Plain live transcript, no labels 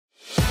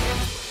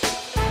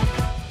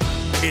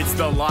It's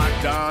the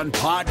Locked On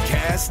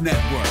Podcast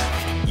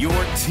Network, your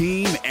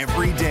team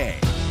every day.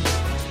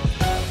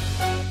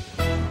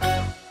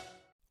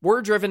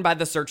 We're driven by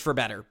the search for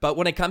better, but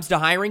when it comes to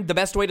hiring, the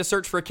best way to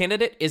search for a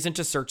candidate isn't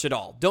to search at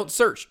all. Don't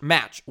search,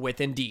 match with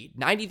Indeed.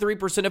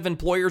 93% of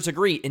employers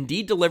agree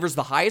Indeed delivers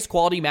the highest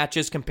quality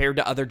matches compared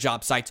to other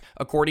job sites,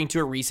 according to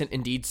a recent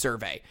Indeed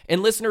survey.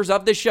 And listeners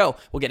of this show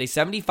will get a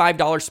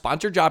 $75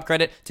 sponsored job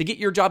credit to get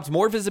your jobs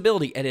more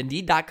visibility at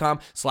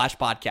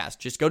Indeed.com/podcast.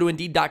 Just go to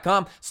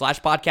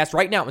Indeed.com/podcast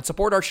right now and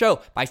support our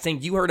show by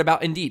saying you heard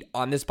about Indeed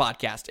on this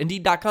podcast.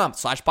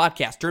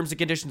 Indeed.com/podcast. Terms and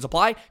conditions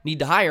apply. Need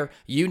to hire?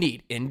 You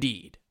need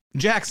Indeed.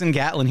 Jackson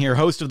Gatlin here,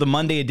 host of the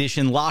Monday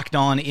edition Locked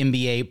On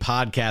NBA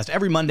podcast.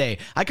 Every Monday,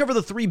 I cover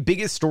the three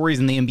biggest stories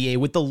in the NBA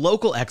with the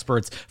local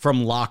experts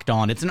from Locked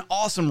On. It's an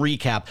awesome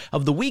recap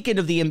of the weekend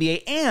of the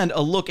NBA and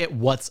a look at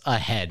what's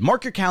ahead.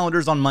 Mark your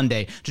calendars on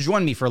Monday to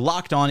join me for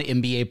Locked On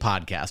NBA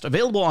podcast,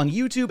 available on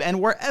YouTube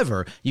and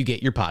wherever you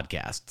get your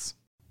podcasts.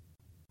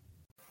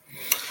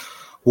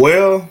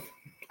 Well,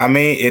 I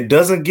mean, it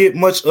doesn't get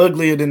much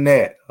uglier than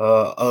that.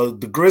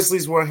 The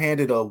Grizzlies were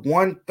handed a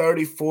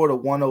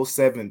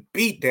 134-107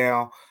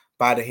 beatdown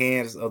by the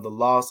hands of the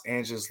Los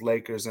Angeles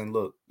Lakers. And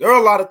look, there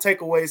are a lot of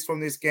takeaways from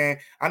this game.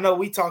 I know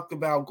we talked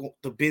about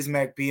the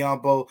Bismack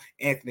Biyombo,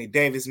 Anthony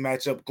Davis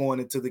matchup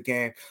going into the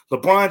game.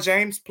 LeBron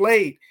James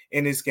played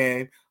in this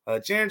game.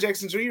 Jaren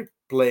Jackson Jr.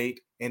 played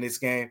in this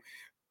game.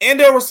 And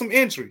there were some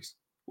injuries.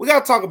 We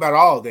got to talk about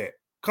all that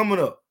coming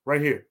up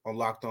right here on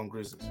Locked On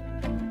Grizzlies.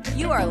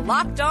 You are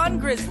Locked On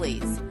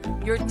Grizzlies,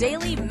 your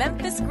daily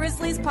Memphis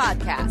Grizzlies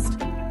podcast,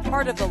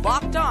 part of the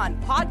Locked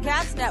On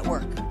Podcast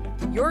Network,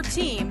 your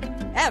team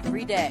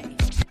every day.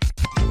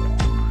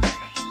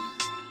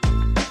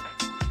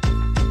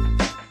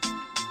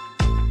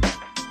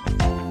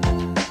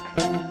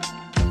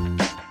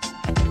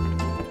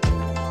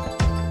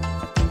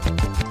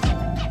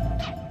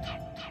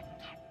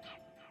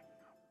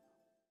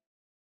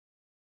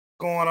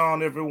 Going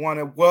on, everyone,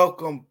 and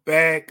welcome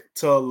back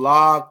to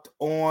Locked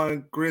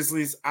On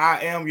Grizzlies.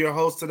 I am your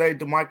host today,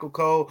 DeMichael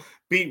Cole,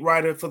 beat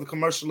writer for the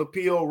Commercial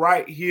Appeal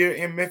right here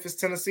in Memphis,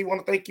 Tennessee. I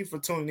want to thank you for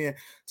tuning in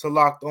to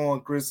Locked On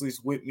Grizzlies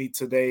with me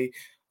today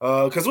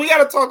because we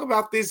got to talk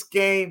about this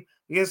game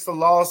against the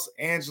Los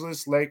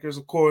Angeles Lakers.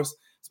 Of course,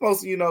 it's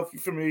most of you know if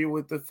you're familiar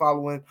with the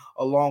following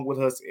along with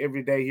us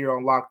every day here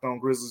on Locked On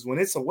Grizzlies. When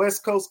it's a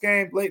West Coast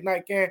game, late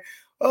night game,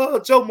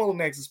 Joe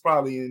Mullinax is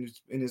probably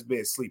in his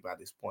bed sleep at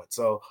this point.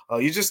 So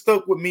you just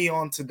stuck with me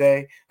on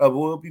today.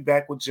 We'll be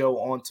back with Joe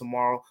on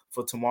tomorrow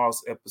for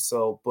tomorrow's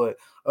episode. But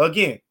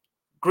again,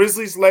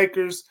 Grizzlies,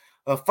 Lakers,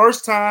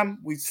 first time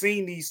we've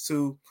seen these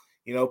two,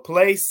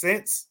 play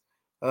since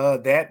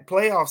that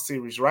playoff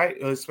series, right?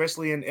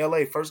 Especially in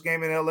LA. First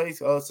game in LA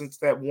since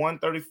that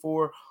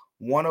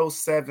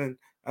 134-107.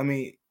 I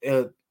mean,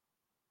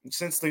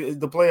 since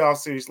the playoff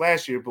series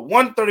last year, but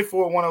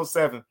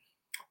 134-107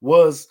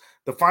 was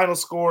the final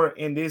score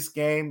in this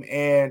game.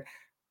 And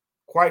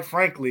quite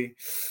frankly,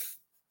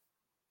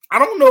 I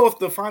don't know if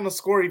the final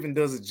score even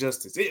does it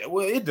justice.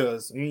 It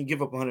does. You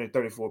give up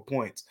 134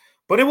 points,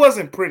 but it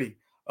wasn't pretty.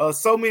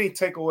 So many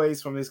takeaways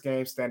from this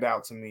game stand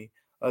out to me.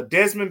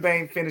 Desmond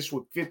Bane finished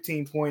with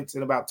 15 points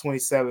in about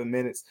 27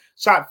 minutes,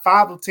 shot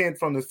 5 of 10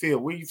 from the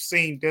field. We've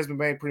seen Desmond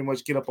Bane pretty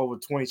much get up over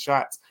 20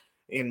 shots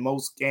in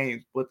most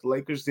games, but the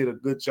Lakers did a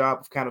good job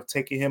of kind of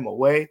taking him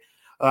away.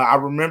 I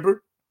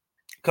remember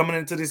coming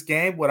into this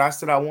game, what I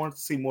said I wanted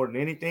to see more than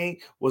anything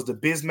was the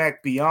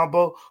Bismack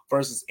Biyombo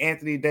versus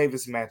Anthony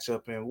Davis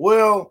matchup. And,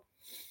 well,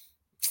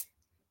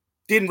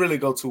 didn't really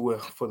go too well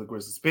for the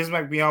Grizzlies.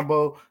 Bismack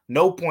Biyombo,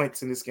 no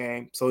points in this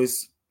game. So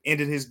he's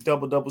ended his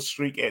double-double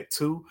streak at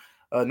 2.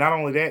 Not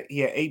only that, he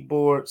had 8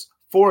 boards,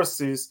 4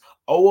 assists,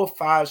 0 of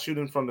 5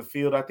 shooting from the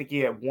field. I think he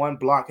had 1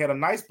 block. Had a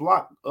nice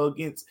block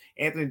against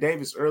Anthony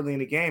Davis early in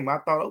the game. I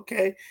thought,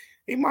 okay,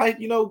 he might,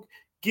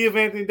 give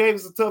Anthony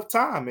Davis a tough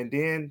time. And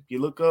then you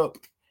look up,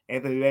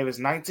 Anthony Davis,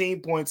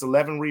 19 points,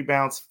 11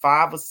 rebounds,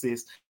 5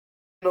 assists,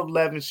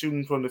 11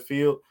 shooting from the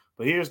field.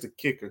 But here's the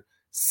kicker,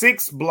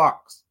 6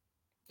 blocks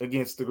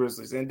against the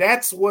Grizzlies. And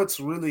that's what's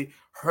really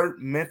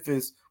hurt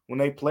Memphis when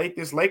they played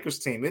this Lakers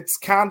team. It's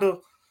kind of,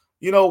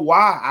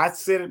 why I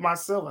said it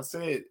myself. I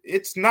said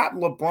it's not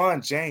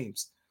LeBron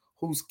James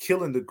who's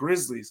killing the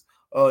Grizzlies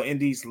in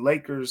these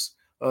Lakers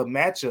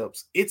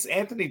matchups. It's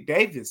Anthony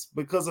Davis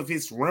because of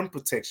his rim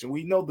protection.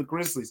 We know the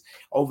Grizzlies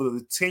over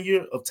the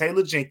tenure of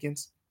Taylor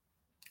Jenkins,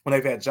 when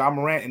they've had Ja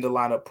Morant in the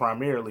lineup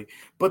primarily,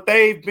 but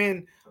they've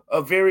been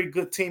a very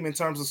good team in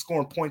terms of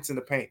scoring points in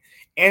the paint.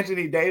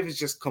 Anthony Davis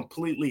just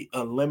completely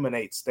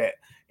eliminates that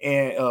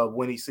and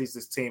when he sees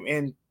this team.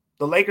 And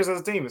the Lakers as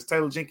a team, as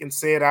Taylor Jenkins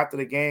said after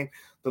the game,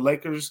 the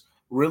Lakers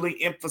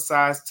really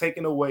emphasized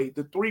taking away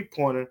the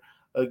three-pointer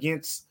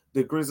against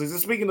the Grizzlies. And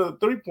speaking of the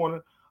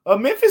three-pointer,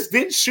 Memphis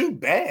didn't shoot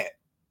bad.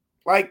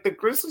 Like, the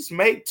Grizzlies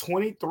made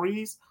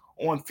 23s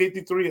on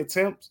 53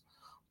 attempts,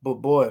 but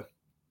boy,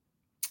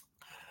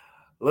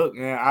 look,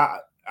 man,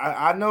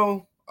 I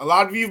know a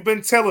lot of you have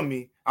been telling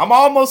me. I'm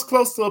almost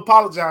close to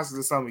apologizing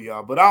to some of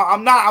y'all, but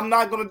I'm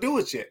not going to do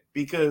it yet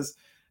because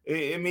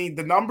I mean,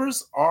 the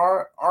numbers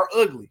are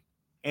ugly.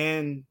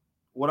 And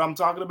what I'm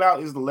talking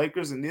about is the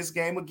Lakers in this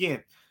game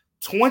again.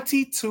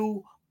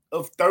 22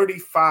 of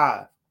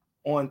 35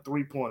 on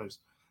three-pointers.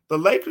 The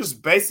Lakers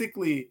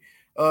basically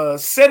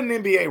set an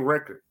NBA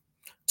record.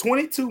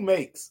 22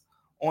 makes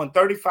on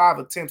 35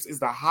 attempts is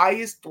the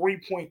highest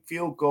three-point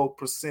field goal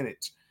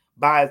percentage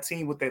by a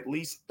team with at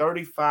least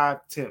 35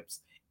 attempts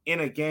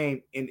in a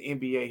game in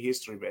NBA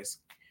history,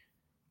 basically.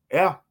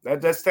 Yeah,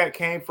 that stat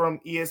came from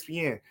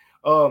ESPN.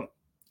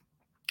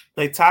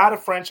 They tied a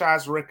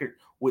franchise record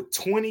with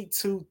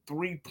 22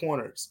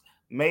 three-pointers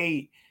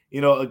made,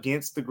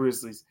 against the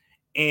Grizzlies.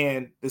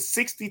 And the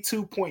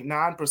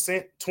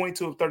 62.9%,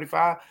 22 of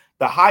 35,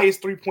 the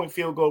highest three-point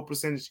field goal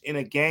percentage in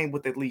a game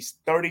with at least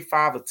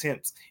 35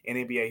 attempts in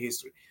NBA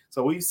history.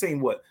 So we've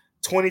seen,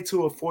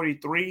 22 of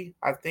 43,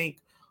 I think.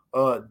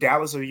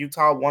 Dallas or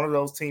Utah, one of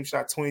those teams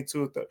shot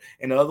 22 of 30,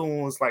 and the other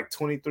one was like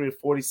 23 of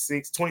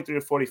 46, 23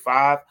 of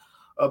 45.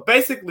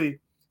 Basically,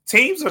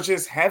 teams are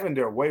just having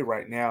their way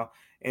right now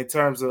in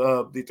terms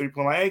of the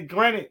three-point line. And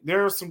granted,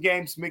 there are some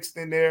games mixed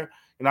in there,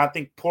 and I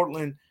think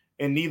Portland,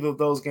 in neither of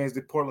those games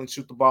did Portland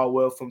shoot the ball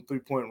well from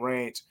three-point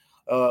range.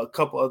 A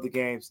couple other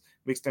games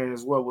mixed in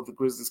as well, where the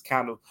Grizzlies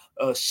kind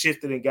of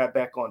shifted and got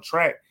back on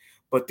track.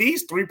 But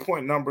these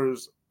three-point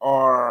numbers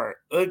are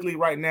ugly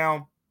right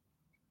now.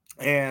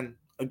 And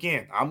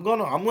again, I'm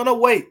gonna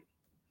wait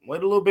a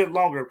little bit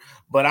longer.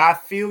 But I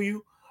feel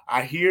you.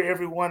 I hear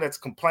everyone that's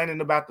complaining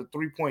about the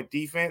three-point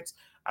defense.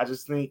 I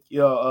just think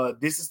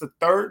this is the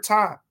third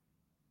time.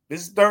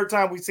 This is the third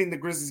time we've seen the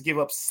Grizzlies give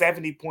up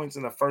 70 points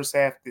in the first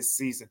half this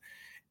season.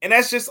 And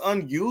that's just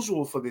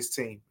unusual for this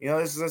team.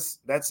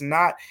 That's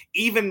not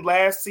even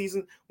last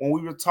season when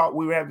we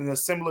were having a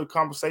similar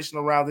conversation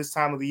around this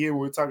time of the year.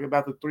 We were talking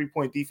about the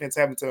three-point defense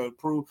having to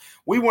improve.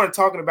 We weren't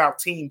talking about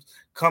teams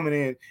coming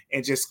in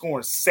and just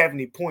scoring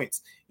 70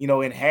 points,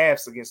 in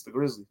halves against the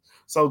Grizzlies.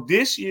 So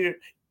this year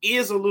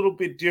is a little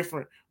bit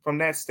different from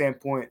that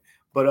standpoint.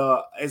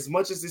 But as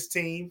much as this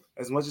team,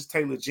 as much as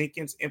Taylor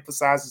Jenkins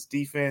emphasizes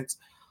defense,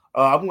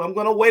 I'm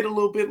going to wait a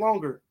little bit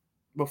longer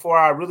before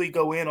I really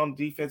go in on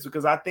defense,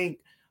 because I think,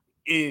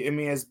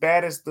 as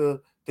bad as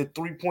the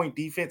three-point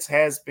defense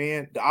has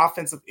been, the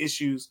offensive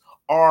issues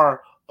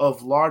are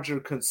of larger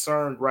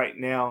concern right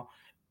now.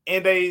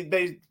 And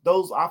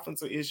those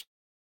offensive issues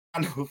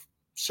kind of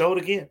showed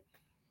again,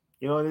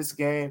 in this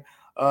game.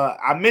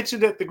 I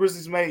mentioned that the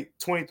Grizzlies made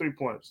 23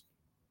 pointers.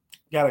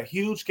 Got a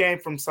huge game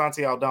from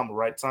Santi Aldama,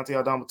 right? Santi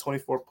Aldama,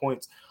 24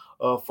 points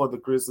for the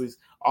Grizzlies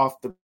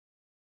off the.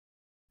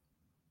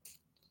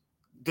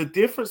 The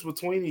difference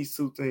between these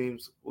two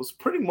teams was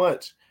pretty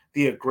much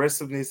the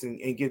aggressiveness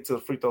and get to the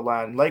free throw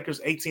line. Lakers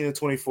 18 of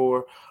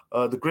 24.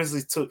 The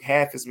Grizzlies took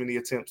half as many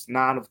attempts,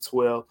 9 of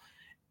 12.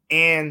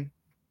 And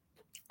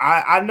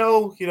I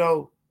know,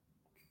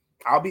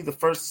 I'll be the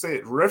first to say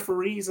it.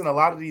 Referees in a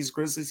lot of these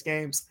Grizzlies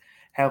games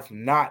have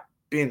not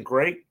been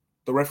great.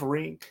 The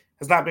refereeing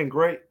has not been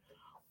great.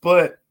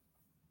 But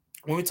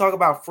when we talk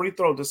about free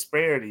throw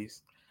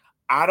disparities,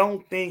 I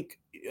don't think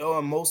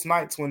most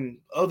nights when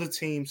other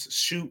teams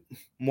shoot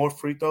more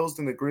free throws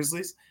than the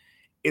Grizzlies,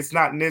 it's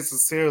not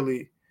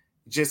necessarily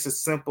just as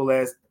simple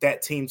as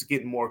that team's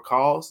getting more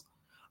calls.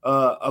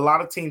 A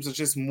lot of teams are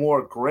just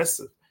more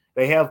aggressive.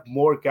 They have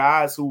more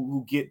guys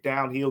who get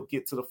downhill,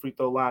 get to the free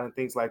throw line and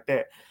things like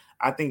that.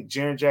 I think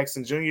Jaren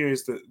Jackson Jr.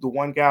 is the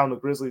one guy on the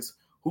Grizzlies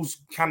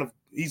who's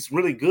he's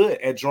really good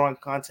at drawing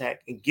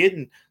contact and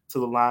getting to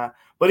the line.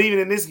 But even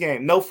in this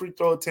game, no free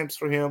throw attempts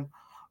for him.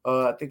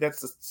 I think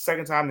that's the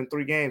second time in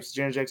 3 games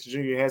Jaren Jackson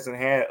Jr. hasn't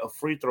had a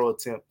free throw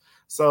attempt.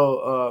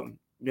 So,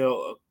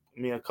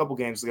 a couple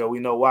games ago, we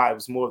know why. It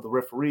was more of the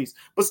referees.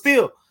 But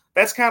still,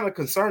 that's kind of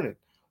concerning,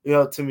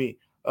 to me.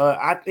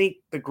 I think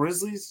the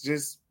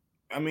Grizzlies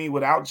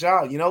without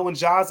Ja, when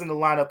Ja's in the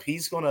lineup,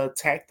 he's going to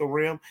attack the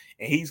rim,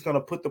 and he's going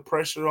to put the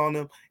pressure on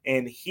them,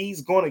 and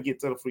he's going to get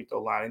to the free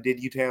throw line. And then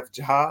you'd have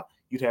Ja,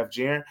 you'd have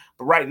Jaren.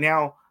 But right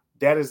now,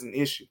 that is an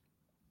issue.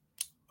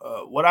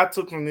 What I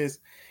took from this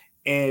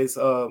is,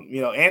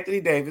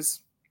 Anthony Davis,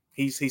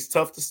 he's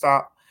tough to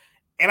stop.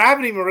 And I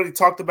haven't even really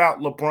talked about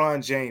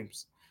LeBron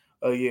James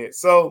yet.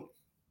 So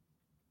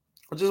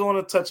I just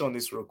want to touch on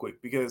this real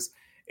quick because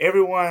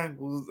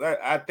everyone,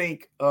 I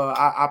think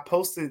I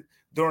posted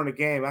during the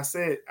game. I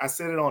said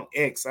it on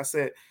X. I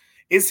said,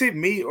 is it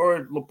me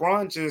or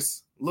LeBron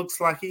just looks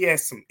like he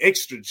has some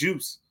extra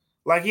juice?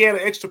 Like he had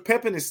an extra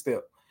pep in his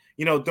step,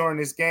 during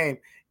this game.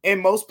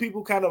 And most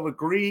people kind of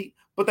agreed,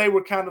 but they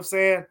were kind of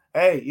saying,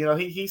 hey,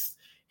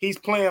 he's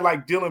playing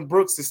like Dylan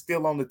Brooks is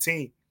still on the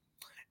team.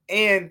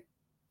 And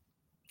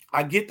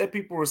I get that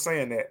people were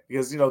saying that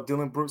because,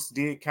 Dylan Brooks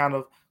did kind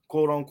of,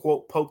 quote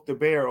unquote, poke the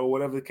bear or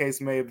whatever the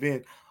case may have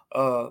been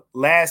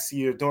last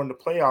year during the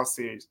playoff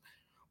series.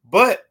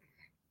 But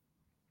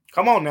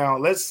come on now,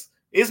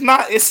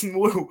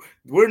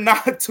 we're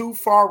not too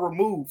far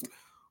removed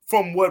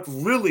from what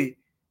really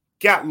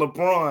got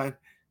LeBron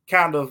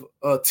kind of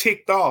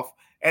ticked off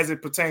as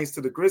it pertains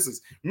to the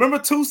Grizzlies. Remember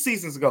 2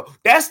 seasons ago,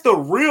 that's the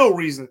real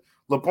reason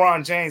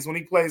LeBron James, when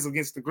he plays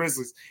against the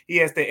Grizzlies, he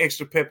has that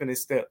extra pep in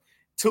his step.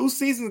 2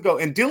 seasons ago,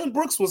 and Dylan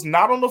Brooks was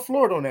not on the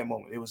floor during that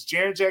moment. It was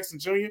Jaren Jackson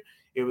Jr.,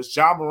 it was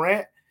Ja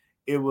Morant,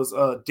 it was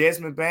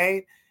Desmond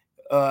Bane.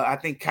 I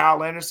think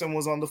Kyle Anderson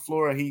was on the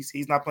floor, and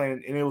he's not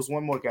playing, and it was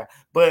one more guy.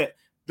 But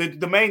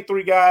the main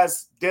 3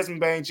 guys, Desmond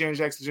Bane, Jaren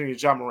Jackson Jr.,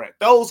 Ja Morant,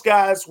 those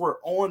guys were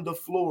on the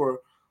floor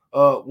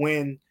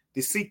when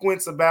the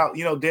sequence about,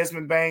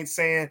 Desmond Bane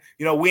saying,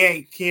 we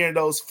ain't hearing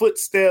those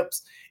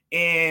footsteps,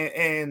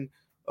 and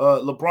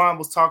LeBron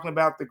was talking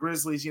about the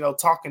Grizzlies,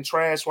 talking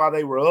trash while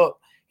they were up.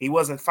 He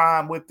wasn't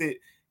fine with it.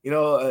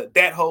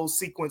 That whole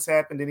sequence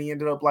happened, and he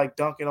ended up like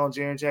dunking on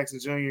Jaren Jackson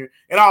Jr.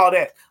 and all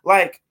that.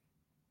 Like,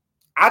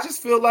 I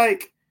just feel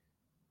like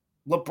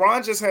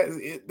LeBron just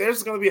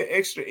there's going to be an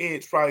extra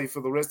edge probably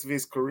for the rest of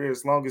his career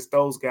as long as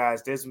those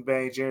guys, Desmond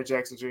Bane, Jaren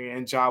Jackson Jr.,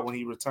 and Ja, when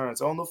he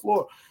returns on the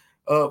floor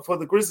for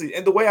the Grizzlies.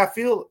 And the way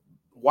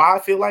why I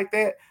feel like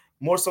that,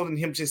 more so than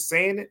him just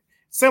saying it,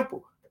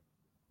 simple.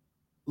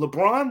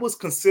 LeBron was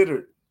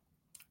considered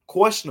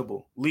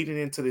questionable leading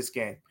into this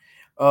game.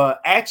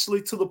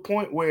 Actually, to the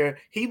point where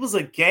he was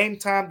a game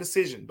time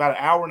decision. About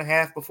an hour and a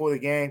half before the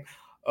game,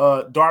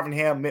 Darvin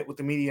Ham met with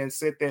the media and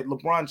said that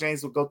LeBron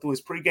James would go through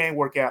his pregame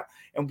workout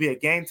and be a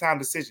game time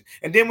decision.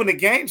 And then when the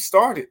game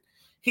started,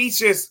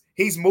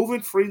 he's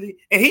moving freely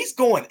and he's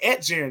going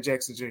at Jaren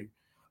Jackson Jr.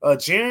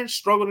 Jaren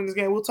struggled in this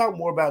game. We'll talk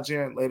more about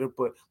Jaren later,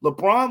 but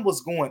LeBron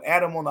was going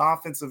at him on the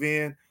offensive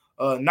end,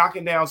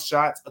 knocking down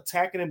shots,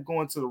 attacking him,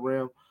 going to the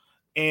rim.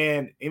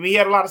 And he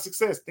had a lot of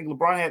success. I think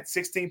LeBron had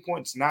 16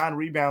 points, 9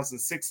 rebounds,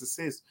 and 6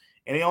 assists.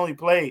 And he only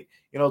played,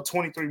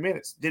 23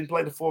 minutes. Didn't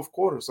play the fourth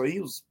quarter. So he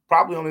was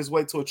probably on his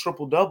way to a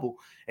triple-double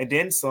and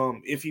then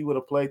some if he would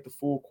have played the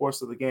full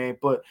course of the game.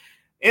 But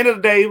end of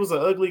the day, it was an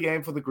ugly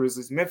game for the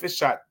Grizzlies. Memphis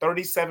shot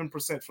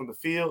 37% from the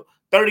field,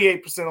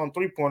 38% on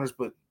three-pointers,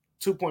 but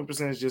 2-point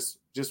percentage just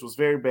was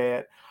very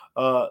bad.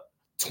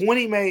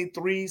 20 made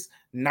threes,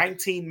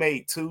 19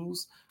 made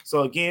twos.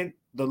 So, again,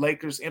 the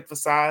Lakers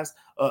emphasized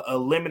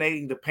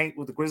eliminating the paint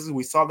with the Grizzlies.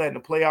 We saw that in the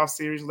playoff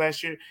series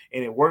last year,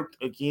 and it worked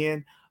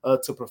again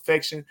to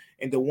perfection.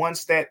 And the one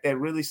stat that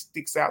really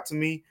sticks out to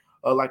me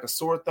like a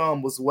sore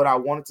thumb was what I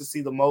wanted to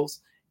see the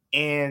most,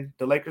 and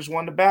the Lakers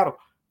won the battle.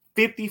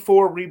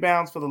 54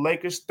 rebounds for the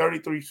Lakers,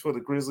 33 for the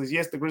Grizzlies.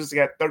 Yes, the Grizzlies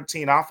got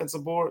 13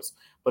 offensive boards,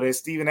 but as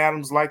Steven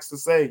Adams likes to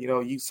say,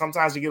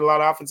 sometimes you get a lot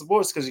of offensive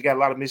boards because you got a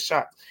lot of missed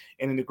shots.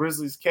 And in the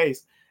Grizzlies'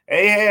 case,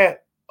 they had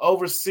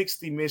over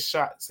 60 missed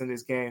shots in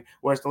this game,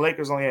 whereas the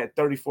Lakers only had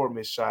 34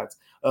 missed shots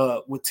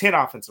with 10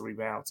 offensive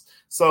rebounds.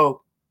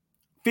 So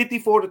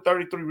 54 to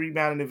 33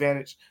 rebounding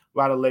advantage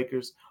by the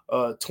Lakers,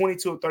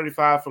 22 of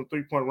 35 from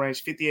three-point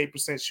range,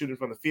 58% shooting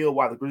from the field,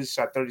 while the Grizzlies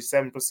shot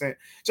 37%.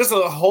 Just a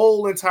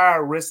whole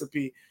entire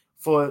recipe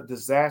for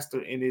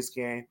disaster in this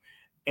game.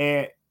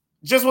 And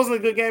just wasn't a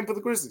good game for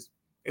the Grizzlies.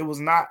 It was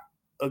not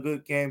a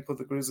good game for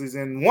the Grizzlies.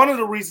 And one of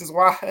the reasons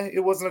why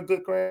it wasn't a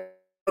good game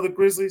for the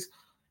Grizzlies,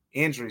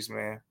 injuries,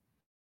 man.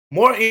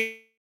 More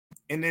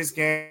in this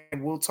game.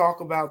 We'll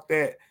talk about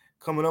that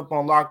coming up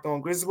on Locked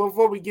On Grizzlies. But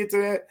before we get to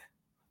that,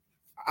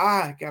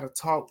 I got to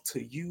talk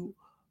to you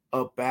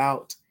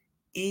about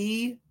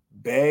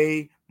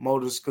eBay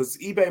Motors, because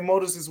eBay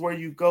Motors is where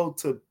you go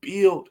to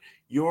build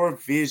your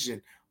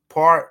vision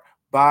part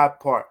by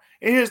part.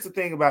 And here's the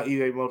thing about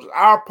eBay Motors.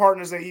 Our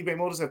partners at eBay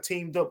Motors have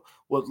teamed up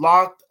with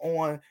Locked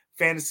On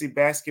Fantasy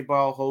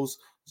Basketball host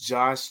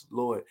Josh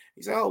Lloyd.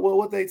 He said,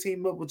 what they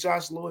teamed up with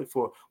Josh Lloyd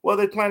for? Well,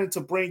 they're planning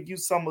to bring you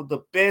some of the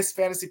best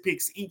fantasy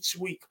picks each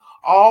week,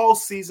 all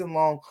season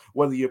long,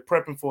 whether you're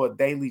prepping for a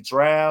daily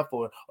draft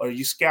or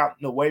you scouting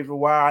the waiver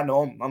wire. I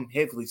know I'm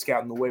heavily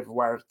scouting the waiver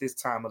wire at this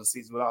time of the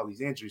season with all these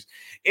injuries.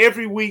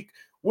 Every week,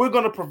 we're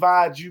going to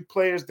provide you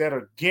players that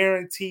are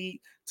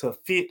guaranteed to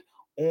fit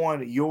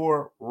on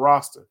your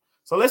roster.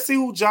 So let's see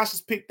who Josh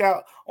has picked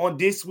out on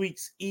this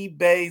week's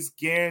eBay's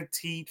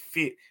Guaranteed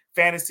Fit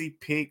Fantasy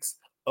Picks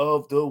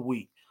of the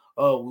week.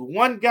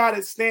 One guy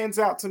that stands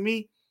out to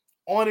me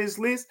on his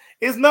list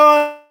is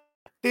none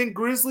than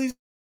Grizzlies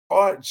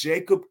or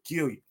Jacob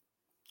Gilliard.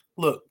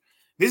 Look,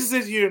 this is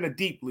if you're in a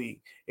deep league.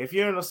 If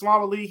you're in a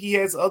smaller league, he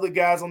has other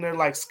guys on there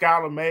like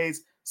Skylar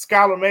Mays.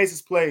 Skylar Mays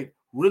has played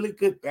really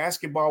good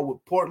basketball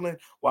with Portland,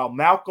 while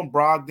Malcolm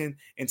Brogdon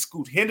and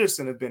Scoot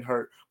Henderson have been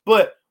hurt.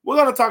 But we're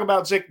going to talk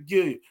about Jacob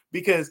Gilliard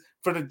because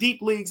for the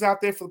deep leagues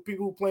out there, for the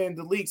people who play in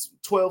the leagues,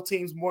 12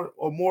 teams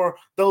more,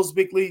 those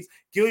big leagues,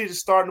 Gilliard is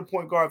starting the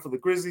point guard for the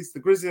Grizzlies. The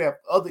Grizzlies have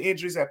other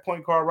injuries at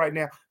point guard right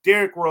now.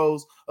 Derrick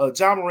Rose,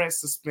 Ja Morant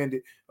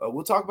suspended.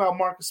 We'll talk about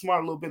Marcus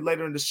Smart a little bit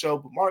later in the show,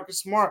 but Marcus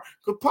Smart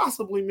could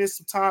possibly miss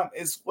some time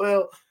as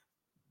well.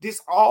 This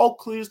all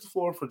clears the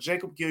floor for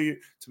Jacob Gilliard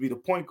to be the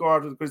point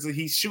guard of the Grizzlies.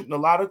 He's shooting a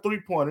lot of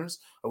three-pointers.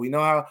 We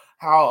know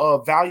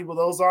how valuable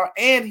those are,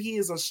 and he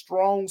is a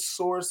strong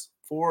source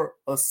for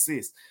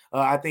assists.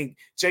 I think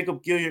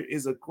Jacob Gilliard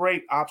is a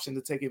great option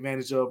to take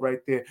advantage of right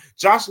there.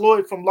 Josh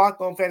Lloyd from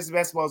Locked On Fantasy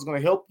Basketball is going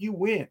to help you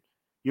win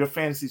your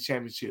fantasy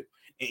championship.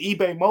 And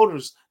eBay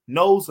Motors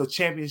knows a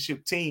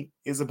championship team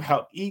is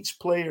about each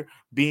player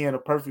being a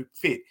perfect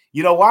fit.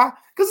 You know why?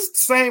 Because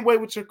it's the same way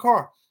with your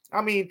car.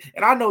 I mean,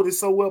 and I know this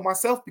so well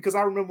myself because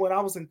I remember when I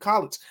was in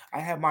college, I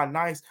had my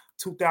nice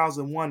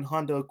 2001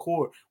 Honda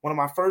Accord, one of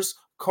my first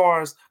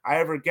cars I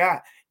ever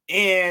got.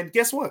 And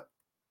guess what?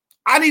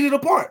 I needed a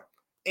part.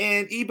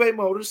 And eBay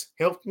Motors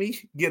helped me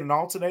get an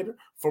alternator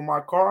for my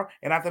car.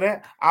 And after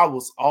that, I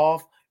was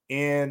off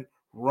and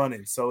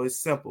running. So it's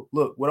simple.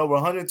 Look, with over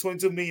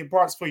 122 million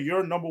parts for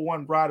your number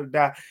one ride or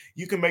die,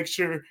 you can make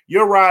sure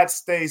your ride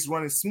stays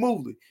running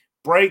smoothly.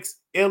 Brakes,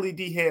 LED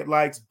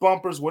headlights,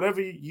 bumpers,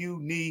 whatever you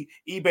need,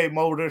 eBay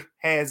Motors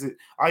has it.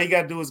 All you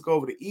got to do is go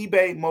over to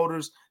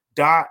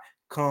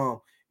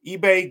ebaymotors.com.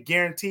 eBay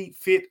guaranteed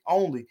fit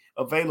only,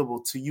 available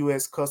to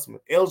U.S.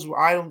 customers. Eligible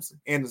items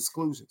and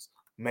exclusions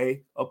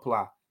may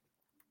apply.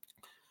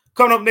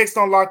 Coming up next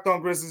on Locked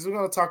On Grizzlies, we're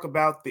going to talk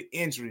about the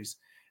injuries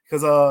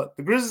because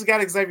the Grizzlies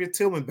got Xavier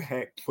Tillman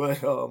back,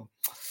 but a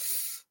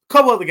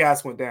couple other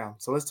guys went down.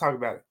 So let's talk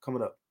about it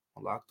coming up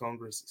on Locked On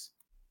Grizzlies.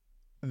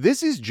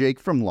 This is Jake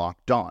from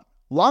Locked On.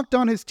 Locked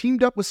On has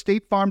teamed up with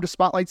State Farm to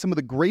spotlight some of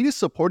the greatest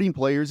supporting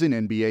players in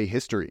NBA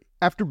history.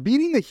 After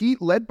beating the Heat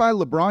led by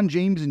LeBron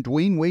James and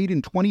Dwayne Wade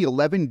in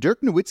 2011,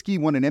 Dirk Nowitzki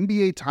won an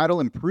NBA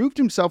title and proved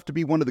himself to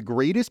be one of the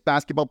greatest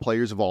basketball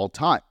players of all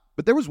time.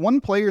 But there was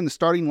one player in the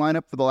starting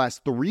lineup for the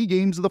last 3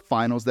 games of the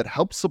finals that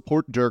helped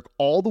support Dirk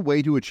all the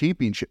way to a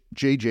championship,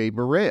 JJ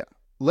Barea.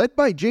 Led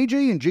by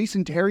JJ and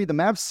Jason Terry, the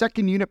Mavs'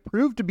 second unit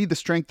proved to be the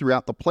strength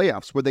throughout the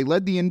playoffs, where they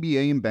led the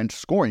NBA in bench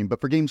scoring.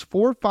 But for games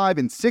 4, 5,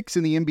 and 6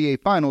 in the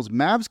NBA Finals,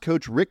 Mavs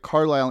coach Rick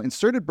Carlisle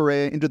inserted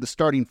Barea into the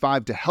starting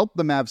 5 to help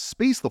the Mavs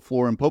space the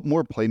floor and put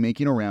more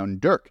playmaking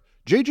around Dirk.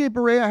 JJ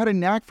Barea had a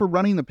knack for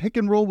running the pick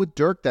and roll with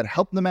Dirk that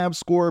helped the Mavs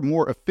score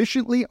more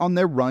efficiently on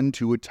their run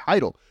to a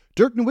title.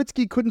 Dirk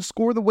Nowitzki couldn't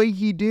score the way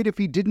he did if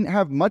he didn't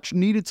have much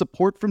needed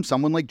support from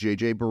someone like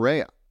JJ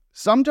Barea.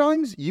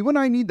 Sometimes you and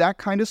I need that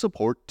kind of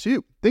support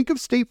too. Think of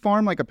State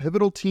Farm like a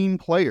pivotal team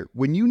player.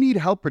 When you need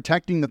help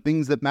protecting the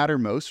things that matter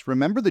most,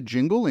 remember the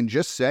jingle and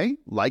just say,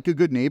 like a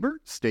good neighbor,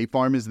 State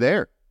Farm is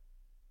there.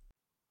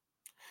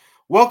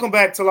 Welcome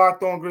back to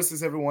Locked On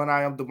Grizzlies, everyone.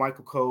 I am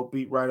DeMichael Cole,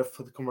 beat writer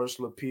for the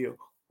Commercial Appeal,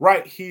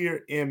 right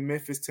here in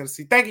Memphis,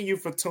 Tennessee. Thanking you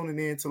for tuning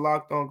in to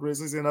Locked On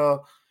Grizzlies. And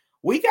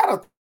we got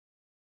to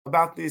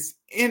about this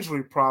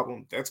injury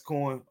problem that's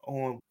going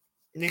on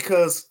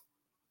because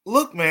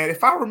look, man,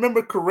 if I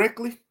remember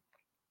correctly,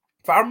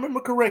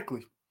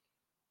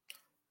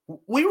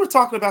 we were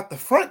talking about the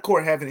front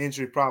court having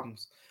injury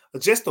problems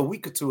just a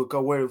week or two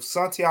ago where it was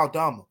Santi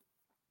Aldama.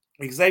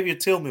 Xavier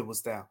Tillman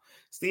was down.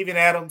 Steven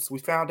Adams, we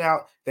found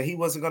out that he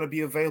wasn't going to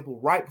be available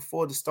right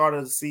before the start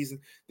of the season.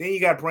 Then you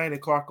got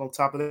Brandon Clark on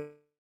top of it.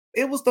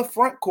 It was the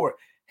front court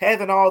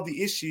having all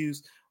the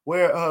issues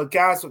where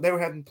guys, they were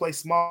having to play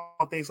small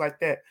things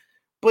like that.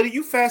 But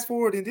you fast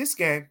forward in this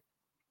game,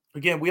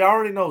 again, we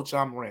already know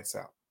Ja Morant's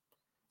out.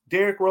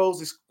 Derrick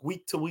Rose is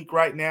week to week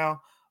right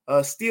now.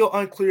 Still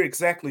unclear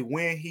exactly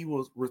when he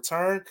will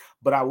return,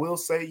 but I will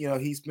say,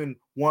 he's been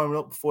warming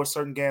up before a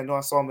certain game. I know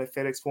I saw him at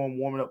FedEx Forum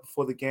warming up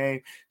before the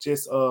game,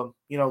 just,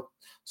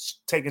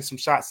 taking some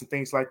shots and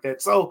things like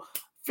that. So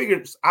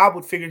I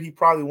would figure he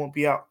probably won't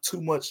be out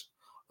too much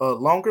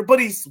longer,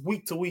 but he's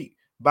week to week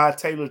by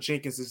Taylor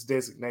Jenkins'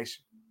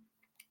 designation.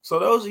 So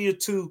those are your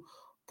 2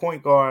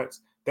 point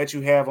guards that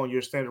you have on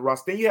your standard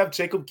roster. Then you have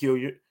Jacob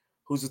Gilyard,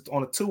 who's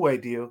on a 2-way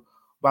deal,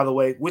 by the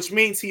way, which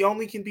means he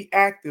only can be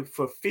active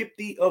for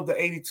 50 of the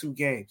 82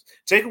 games.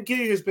 Jacob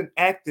Gilyard has been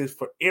active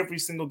for every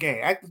single game.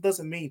 Active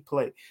doesn't mean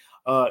play.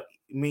 It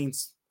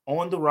means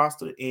on the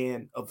roster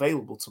and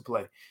available to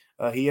play.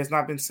 He has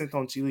not been sent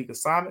on G League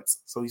assignments,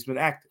 so he's been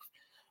active.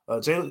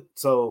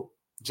 So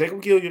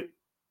Jacob Gilyard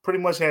pretty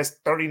much has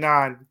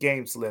 39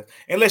 games left,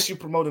 unless you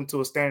promote him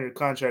to a standard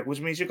contract, which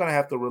means you're going to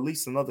have to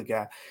release another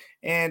guy.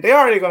 And they're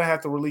already going to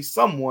have to release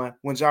someone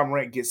when Ja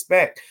Morant gets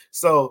back.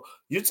 So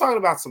you're talking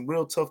about some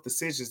real tough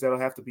decisions that will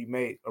have to be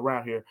made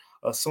around here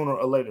sooner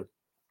or later.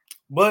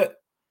 But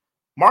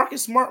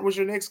Marcus Smart was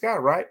your next guy,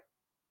 right?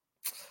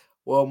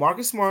 Well,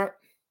 Marcus Smart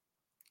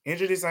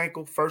injured his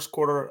ankle first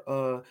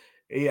quarter.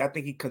 I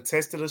think he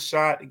contested a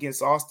shot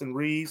against Austin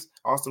Reeves.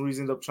 Austin Reeves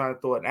ended up trying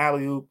to throw an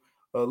alley-oop.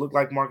 Looked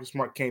like Marcus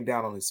Smart came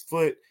down on his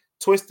foot,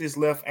 twisted his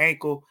left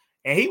ankle,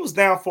 and he was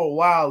down for a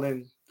while.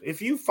 And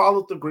if you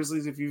followed the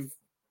Grizzlies, if you've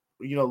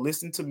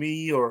listened to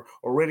me or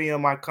already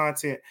on my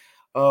content,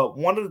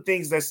 one of the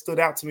things that stood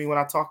out to me when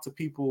I talked to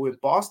people in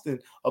Boston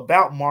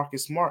about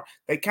Marcus Smart,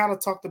 they kind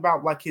of talked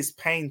about like his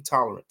pain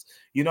tolerance.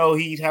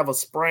 He'd have a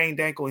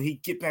sprained ankle and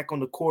he'd get back on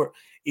the court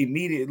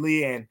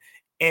immediately,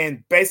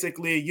 and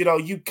basically,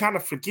 you kind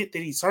of forget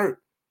that he's hurt.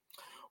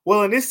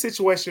 Well, in this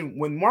situation,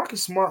 when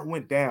Marcus Smart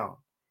went down,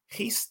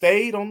 he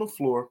stayed on the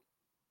floor.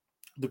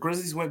 The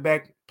Grizzlies went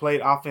back,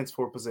 played offense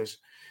for a possession.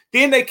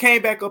 Then they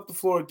came back up the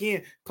floor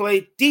again,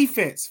 played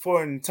defense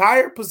for an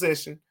entire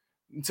possession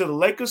until the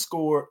Lakers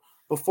scored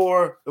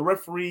before the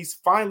referees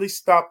finally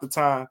stopped the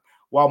time,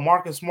 while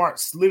Marcus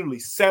Smart literally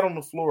sat on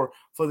the floor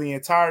for the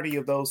entirety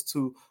of those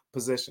 2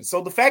 possessions.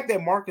 So the fact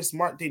that Marcus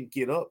Smart didn't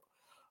get up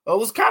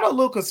was kind of a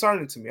little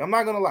concerning to me. I'm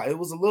not going to lie. It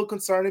was a little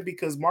concerning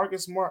because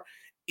Marcus Smart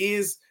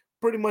is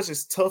pretty much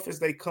as tough as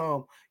they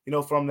come,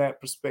 from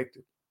that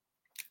perspective.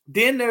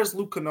 Then there's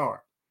Luke Kennard.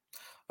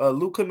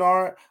 Luke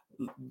Kennard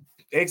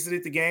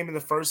exited the game in the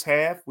first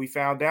half. We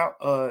found out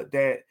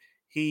that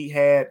he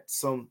had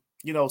some,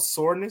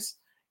 soreness,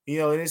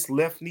 in his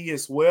left knee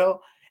as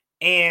well.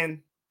 And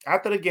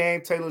after the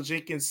game, Taylor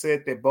Jenkins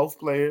said that both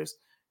players,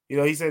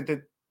 he said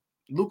that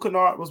Luke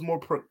Kennard was more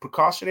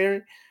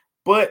precautionary,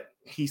 but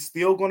he's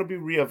still going to be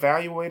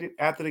reevaluated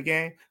after the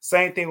game.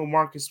 Same thing with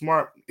Marcus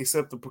Smart,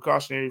 except the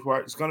precautionary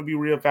part. It's going to be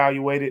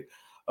reevaluated,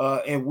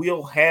 and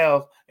we'll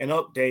have an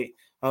update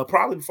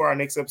probably before our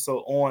next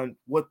episode on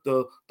what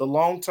the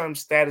long-term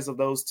status of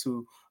those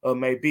two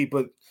may be.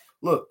 But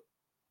look,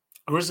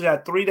 Grizzlies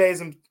got 3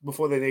 days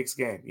before the next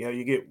game.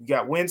 You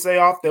got Wednesday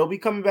off. They'll be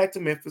coming back to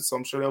Memphis, so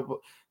I'm sure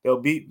they'll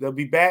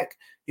be back,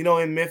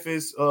 in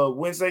Memphis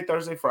Wednesday,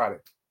 Thursday, Friday,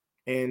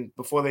 and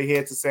before they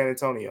head to San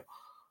Antonio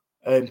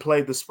and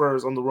play the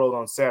Spurs on the road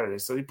on Saturday.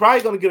 So you're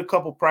probably going to get a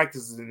couple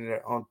practices in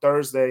there on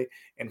Thursday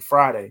and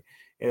Friday.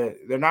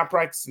 They're not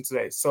practicing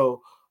today.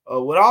 So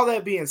with all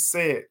that being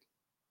said,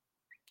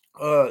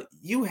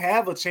 you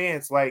have a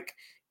chance, like,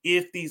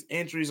 if these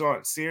injuries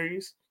aren't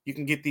serious, you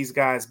can get these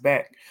guys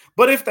back.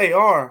 But if they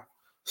are,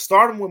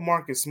 starting with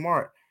Marcus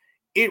Smart,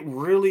 it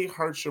really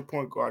hurts your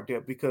point guard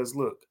depth because,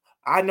 look,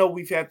 I know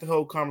we've had the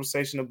whole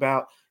conversation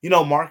about,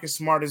 Marcus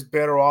Smart is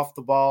better off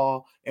the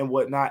ball and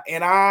whatnot,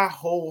 and I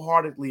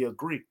wholeheartedly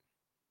agree.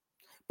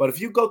 But if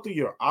you go through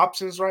your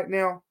options right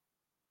now,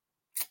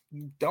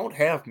 you don't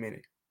have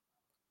many.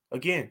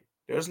 Again,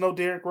 there's no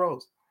Derrick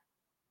Rose.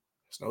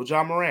 There's no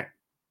John Morant.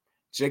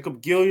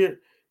 Jacob Gilyard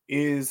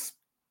is,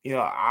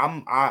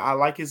 I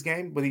like his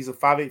game, but he's a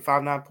 5'8",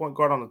 5'9" point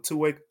guard on a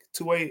two-way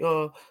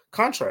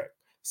contract.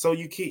 So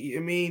you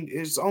can't,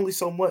 there's only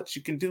so much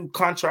you can do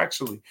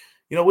contractually,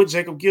 with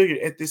Jacob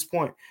Gilyard at this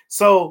point.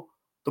 So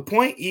the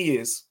point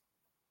is,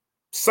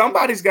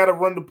 somebody's got to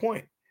run the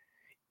point.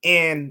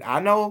 And I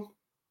know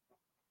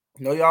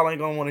y'all ain't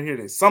going to want to hear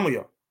this. Some of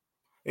y'all.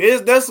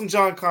 There's some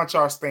John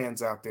Conchar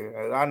stands out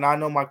there. I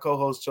know my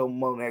co-host Joe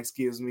Monax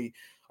gives me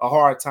a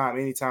hard time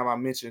anytime I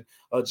mention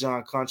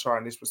John Conchar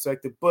in this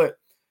perspective. But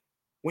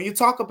when you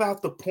talk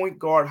about the point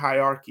guard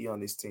hierarchy on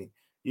this team,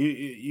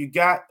 you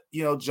got,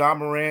 John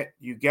Morant,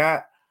 you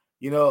got,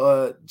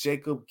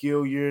 Jacob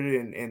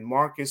Gilyard and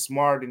Marcus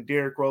Smart and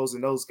Derrick Rose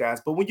and those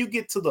guys. But when you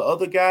get to the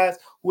other guys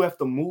who have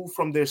to move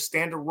from their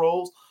standard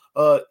roles,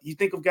 you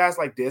think of guys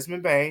like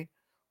Desmond Bane,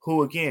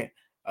 who, again,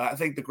 I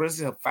think the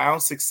Grizzlies have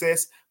found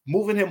success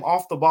moving him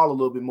off the ball a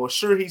little bit more.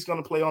 Sure, he's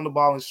going to play on the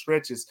ball in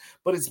stretches,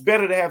 but it's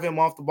better to have him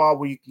off the ball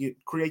where you can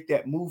create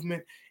that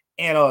movement.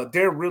 And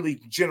they're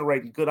really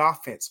generating good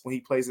offense when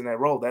he plays in that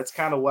role. That's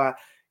kind of why,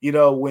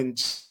 when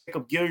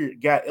Jacob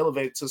Gilyard got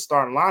elevated to the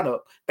starting lineup,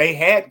 they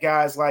had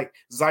guys like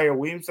Zaire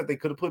Williams that they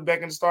could have put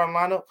back in the starting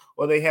lineup,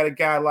 or they had a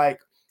guy like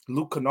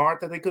Luke Kennard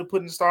that they could have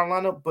put in the starting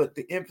lineup. But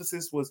the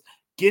emphasis was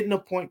getting a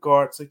point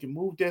guard so you can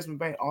move Desmond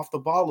Bane off the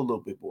ball a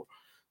little bit more.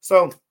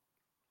 So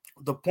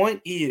the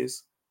point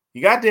is,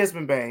 you got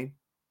Desmond Bane,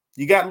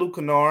 you got Luke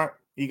Kennard,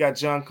 you got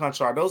John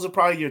Conchar. Those are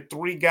probably your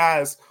three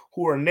guys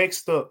who are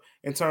next up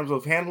in terms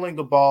of handling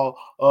the ball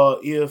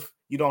if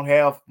you don't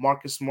have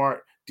Marcus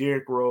Smart,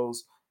 Derrick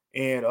Rose,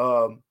 and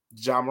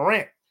John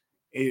Morant.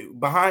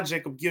 Behind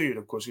Jacob Gilyard,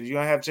 of course, because you're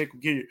going to have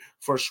Jacob Gilyard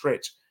for a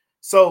stretch.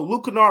 So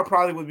Luke Kennard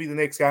probably would be the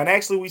next guy. And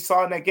actually, we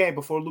saw in that game,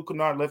 before Luke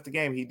Kennard left the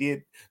game, he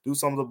did do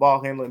some of the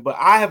ball handling. But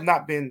I have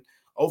not been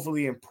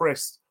overly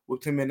impressed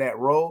with him in that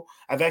role.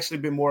 I've actually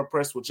been more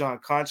impressed with John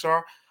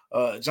Conchar.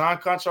 John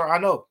Conchar, I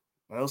know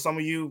some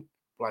of you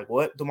like,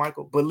 what,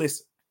 DeMichael? But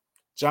listen,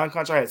 John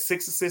Conchar had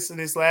 6 assists in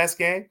his last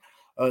game,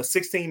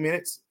 16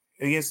 minutes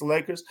against the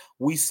Lakers.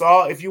 We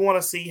saw, if you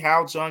want to see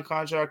how John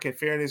Conchar can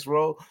fare in this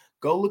role,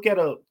 go look at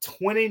a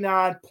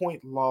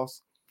 29-point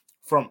loss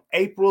from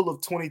April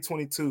of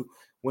 2022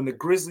 when the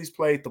Grizzlies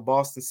played the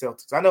Boston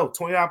Celtics. I know,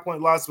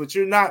 29-point loss, but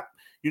you're not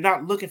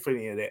looking for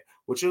any of that.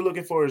 What you're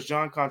looking for is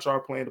John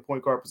Conchar playing the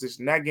point guard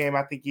position. In that game,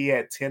 I think he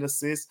had 10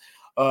 assists.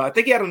 I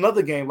think he had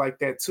another game like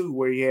that, too,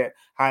 where he had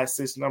high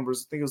assist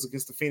numbers. I think it was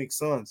against the Phoenix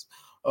Suns.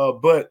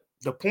 But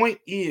the point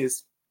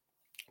is,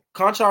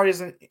 Conchar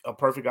isn't a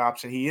perfect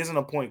option. He isn't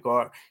a point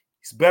guard.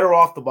 He's better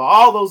off the ball.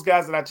 All those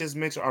guys that I just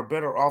mentioned are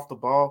better off the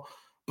ball.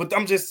 But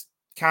I'm just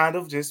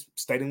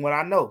stating what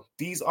I know.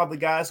 These are the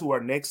guys who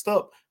are next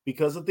up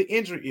because of the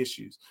injury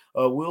issues.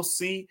 We'll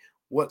see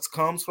what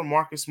comes from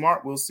Marcus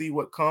Smart. We'll see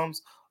what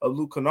comes of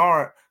Luke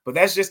Kennard. But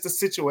that's just the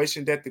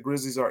situation that the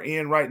Grizzlies are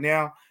in right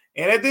now.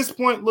 And at this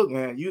point, look,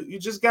 man, you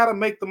just got to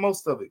make the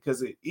most of it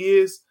because it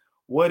is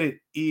what it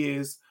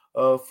is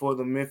for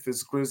the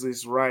Memphis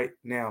Grizzlies right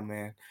now,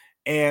 man.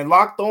 And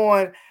Locked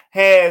On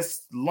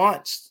has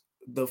launched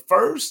the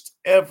first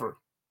ever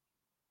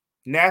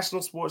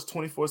National Sports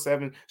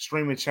 24/7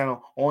 streaming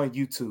channel on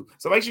YouTube.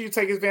 So make sure you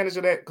take advantage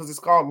of that because it's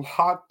called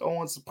Locked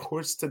On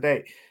Sports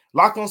Today.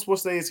 Locked On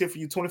Sports Today is here for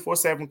you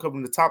 24/7,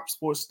 covering the top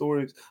sports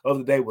stories of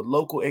the day with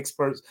local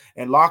experts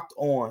and Locked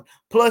On.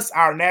 Plus,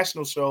 our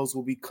national shows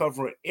will be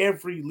covering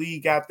every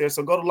league out there.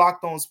 So go to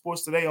Locked On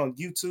Sports Today on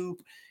YouTube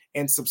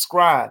and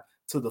subscribe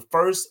to the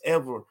first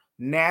ever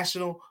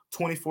national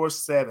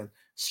 24/7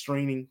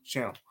 streaming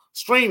channel.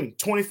 Streaming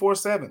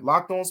 24/7.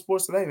 Locked On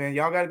Sports Today, man.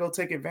 Y'all got to go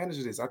take advantage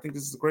of this. I think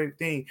this is a great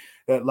thing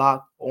that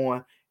Locked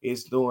On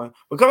is doing.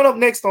 But coming up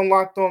next on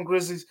Locked On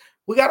Grizzlies,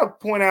 we got to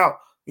point out,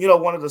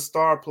 one of the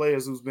star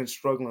players who's been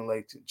struggling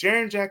lately,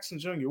 Jaren Jackson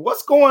Jr.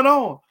 What's going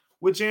on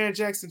with Jaren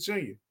Jackson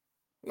Jr.?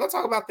 We're going to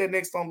talk about that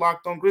next on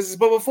Locked On Grizzlies.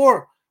 But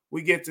before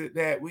we get to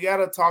that, we got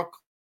to talk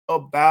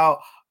about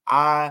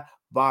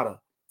Ibotta.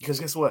 Because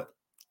guess what?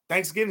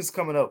 Thanksgiving's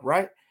coming up,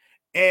 right?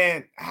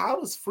 And how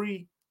does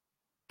free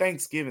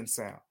Thanksgiving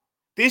sound?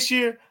 This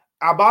year,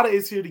 Ibotta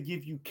is here to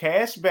give you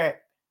cash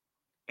back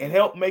and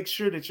help make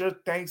sure that your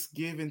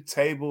Thanksgiving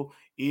table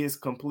is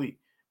complete.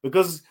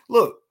 Because,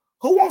 look,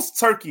 who wants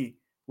turkey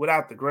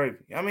without the gravy?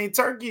 I mean,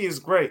 turkey is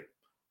great,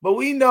 but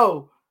we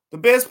know the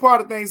best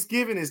part of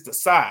Thanksgiving is the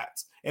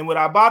sides. And with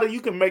Ibotta,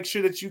 you can make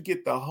sure that you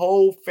get the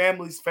whole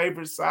family's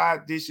favorite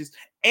side dishes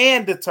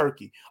and the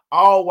turkey,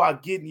 all while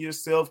getting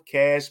yourself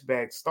cash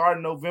back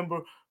starting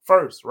November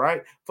 1st,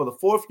 right? For the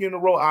fourth year in a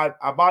row,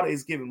 Ibotta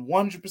is giving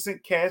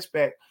 100% cash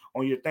back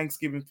on your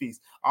Thanksgiving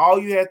feast. All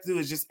you have to do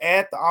is just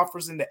add the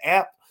offers in the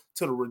app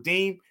to the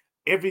redeem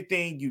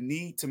everything you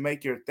need to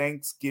make your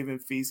Thanksgiving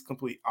feast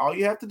complete. All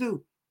you have to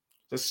do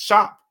is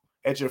shop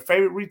at your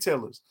favorite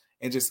retailers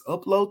and just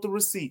upload the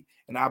receipt,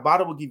 and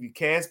Ibotta will give you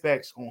cash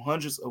backs on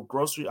hundreds of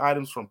grocery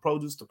items from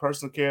produce to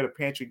personal care to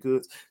pantry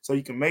goods, so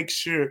you can make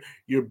sure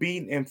you're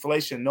beating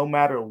inflation no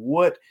matter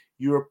what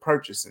you're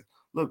purchasing.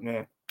 Look,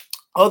 man,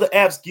 other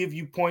apps give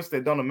you points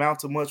that don't amount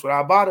to much. With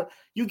Ibotta,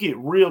 you get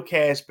real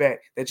cash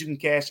back that you can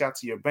cash out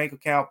to your bank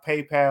account,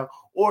 PayPal,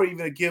 or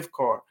even a gift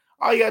card.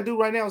 All you got to do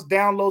right now is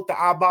download the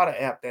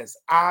Ibotta app. That's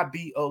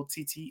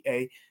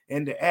IBOTTA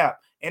in the app.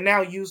 And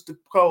now use the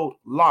code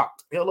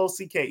LOCKED,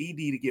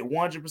 LOCKED, to get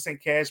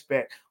 100% cash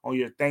back on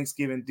your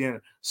Thanksgiving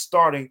dinner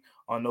starting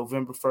on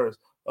November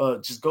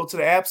 1st. Just go to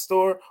the App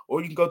Store,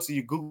 or you can go to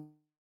your Google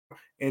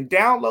and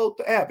download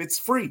the app. It's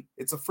free.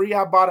 It's a free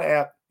Ibotta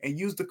app, and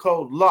use the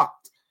code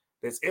LOCKED.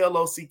 That's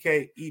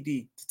LOCKED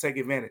to take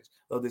advantage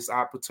of this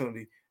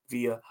opportunity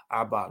via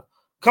Ibotta.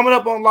 Coming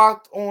up on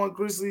Locked On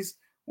Grizzlies,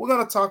 we're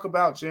going to talk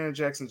about Jaren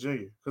Jackson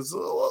Jr. because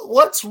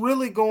what's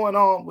really going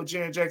on with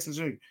Jaren Jackson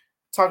Jr.?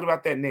 Talking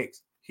about that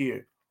next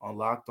here on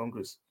Locked On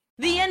Grizzlies.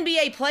 The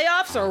NBA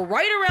playoffs are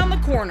right around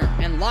the corner,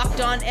 and Locked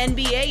On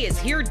NBA is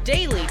here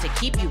daily to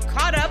keep you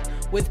caught up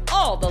with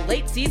all the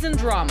late season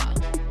drama.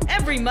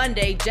 Every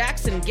Monday,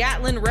 Jackson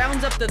Gatlin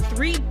rounds up the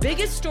 3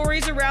 biggest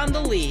stories around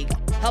the league,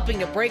 helping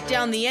to break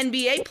down the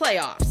NBA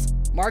playoffs.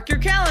 Mark your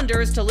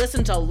calendars to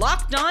listen to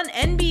Locked On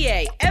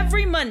NBA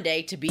every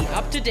Monday to be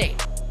up to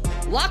date.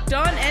 Locked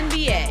On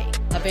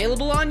NBA,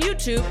 available on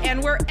YouTube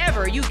and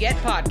wherever you get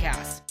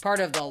podcasts. Part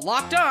of the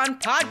Locked On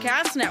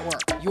Podcast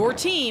Network, your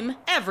team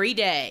every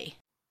day.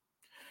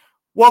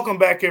 Welcome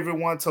back,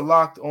 everyone, to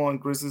Locked On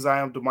Grizzlies. I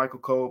am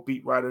DeMichael Cole,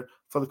 beat writer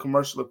for the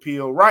Commercial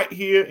Appeal, right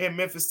here in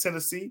Memphis,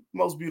 Tennessee,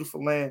 most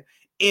beautiful land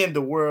in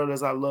the world,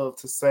 as I love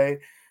to say.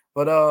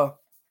 But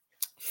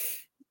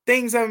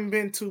things haven't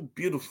been too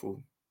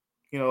beautiful,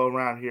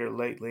 around here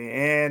lately,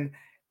 and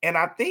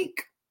I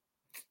think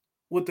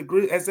with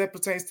the as that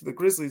pertains to the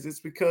Grizzlies, it's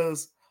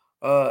because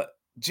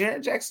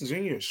Jaren Jackson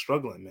Jr. is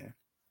struggling, man.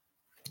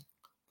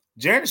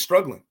 Jaren is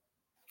struggling,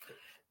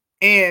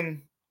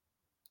 and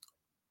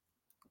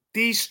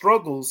these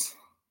struggles,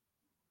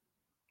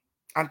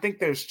 I think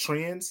there's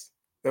trends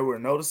that we're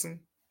noticing,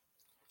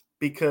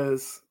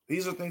 because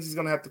these are things he's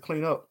going to have to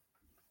clean up.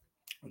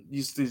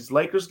 This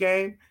Lakers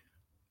game,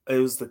 it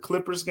was the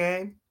Clippers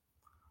game,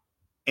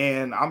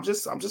 and I'm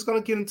just going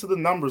to get into the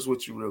numbers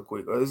with you real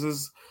quick.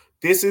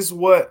 This is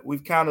what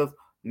we've kind of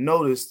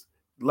noticed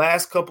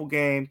last couple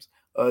games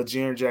of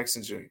Jaren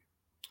Jackson Jr.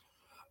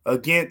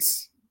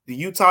 Against the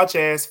Utah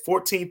Jazz,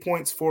 14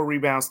 points, 4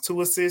 rebounds,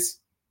 2 assists.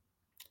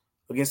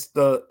 Against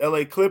the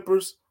LA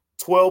Clippers,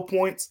 12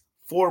 points,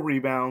 4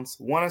 rebounds,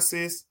 1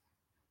 assist.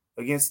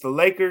 Against the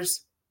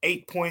Lakers,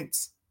 8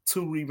 points,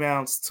 2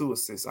 rebounds, 2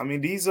 assists. I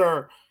mean, these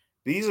are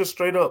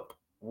straight up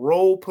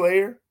role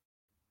player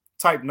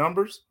type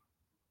numbers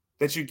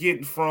that you're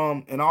getting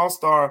from an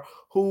all-star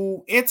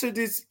who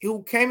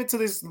came into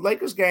this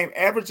Lakers game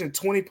averaging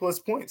 20 plus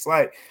points.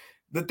 Like,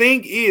 the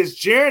thing is,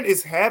 Jaren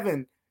is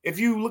having, if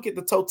you look at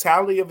the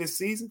totality of his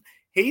season,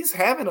 he's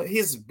having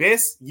his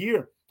best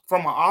year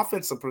from an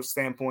offensive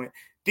standpoint.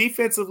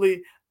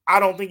 Defensively, I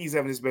don't think he's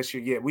having his best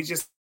year yet. We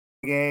just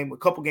a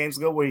couple games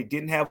ago where he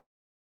didn't have,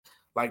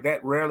 like,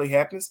 that rarely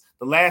happens.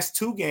 The last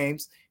 2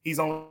 games, he's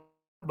on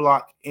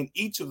block in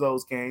each of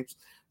those games.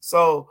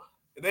 So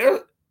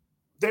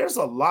there's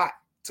a lot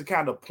to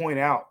kind of point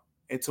out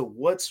into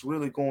what's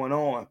really going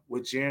on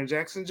with Jaren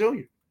Jackson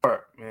Jr.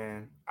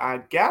 Man, I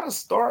gotta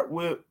start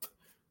with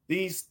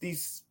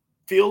these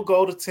field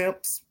goal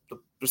attempts. The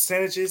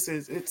percentages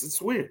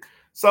it's weird.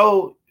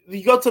 So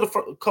you go to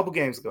the couple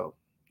games ago,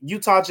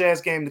 Utah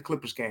Jazz game, the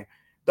Clippers game.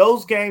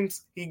 Those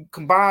games he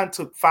combined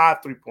took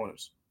 5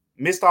 3-pointers,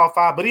 missed all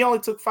 5, but he only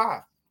took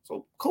 5.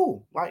 So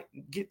cool, like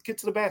get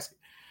to the basket.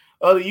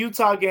 The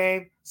Utah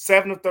game,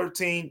 7 of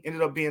 13,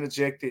 ended up being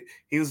ejected.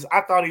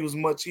 I thought he was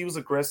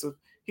aggressive.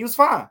 He was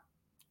fine,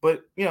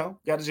 but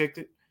got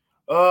ejected.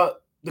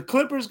 the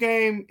Clippers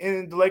game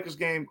and the Lakers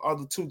game are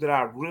the two that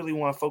I really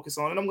want to focus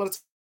on, and I'm going to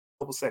take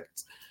a couple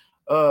seconds.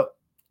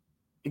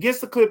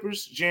 Against the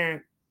Clippers,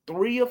 Jaren,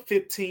 3 of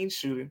 15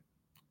 shooting,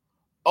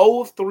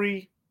 0 of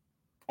 3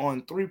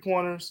 on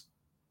three-pointers,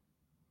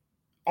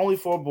 only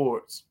 4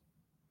 boards.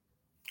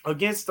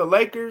 Against the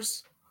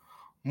Lakers,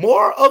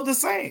 more of the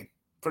same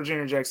for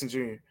Jaren Jackson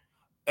Jr.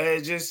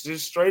 Just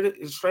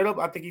straight up,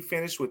 I think he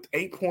finished with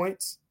 8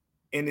 points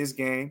in this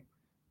game,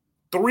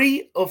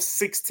 3 of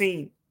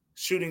 16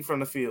 shooting from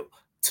the field,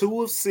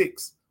 2 of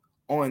 6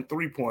 on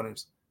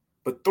three-pointers,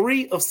 but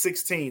 3 of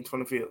 16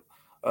 from the field.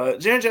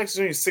 Jaren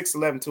Jackson Jr. is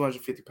 6'11",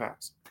 250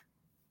 pounds.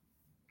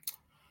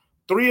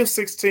 3 of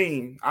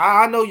 16.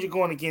 I know you're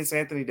going against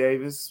Anthony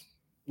Davis,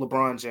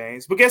 LeBron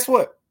James, but guess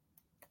what?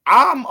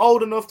 I'm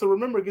old enough to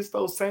remember against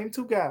those same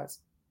two guys.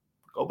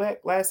 Go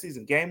back last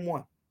season, game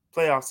 1,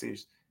 playoff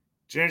series.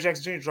 Jaren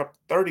Jackson Jr. dropped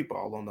 30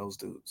 ball on those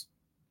dudes.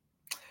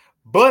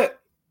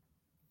 But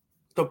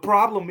the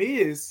problem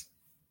is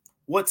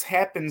what's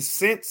happened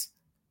since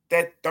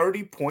that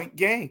 30-point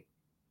game.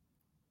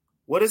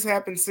 What has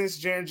happened since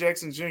Jaren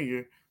Jackson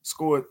Jr.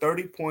 scored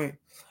 30 points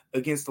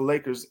against the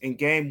Lakers in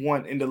game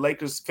 1, and the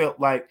Lakers felt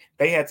like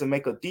they had to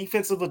make a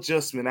defensive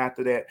adjustment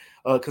after that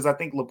because I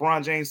think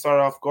LeBron James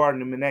started off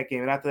guarding him in that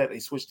game, and after that they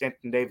switched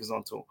Anthony Davis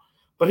onto him.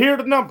 But here are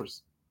the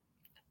numbers.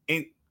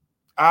 And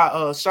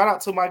I shout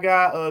out to my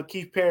guy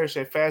Keith Parrish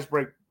at Fast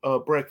Break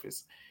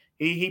Breakfast.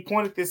 He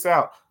pointed this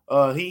out.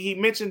 He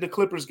mentioned the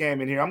Clippers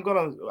game in here. I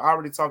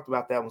already talked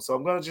about that one, so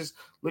I'm gonna just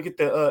look at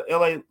the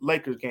LA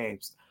Lakers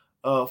games.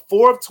 4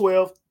 of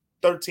 12,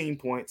 13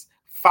 points.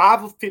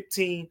 5 of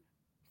 15,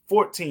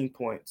 14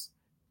 points.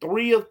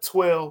 3 of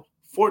 12,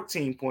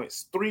 14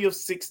 points. 3 of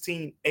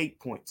 16, 8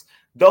 points.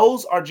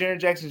 Those are Jaren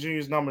Jackson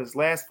Jr.'s numbers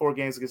last 4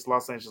 games against the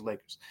Los Angeles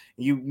Lakers.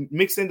 You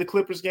mix in the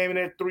Clippers game in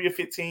there, 3 of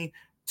 15,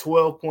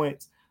 12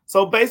 points.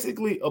 So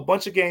basically a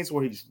bunch of games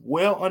where he's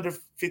well under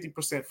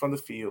 50% from the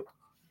field,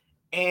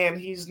 and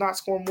he's not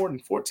scoring more than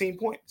 14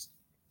 points.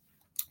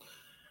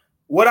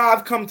 What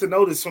I've come to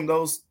notice from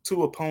those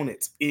two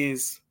opponents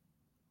is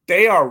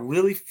they are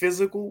really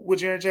physical with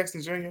Jaren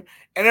Jackson Jr., and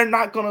they're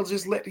not going to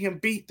just let him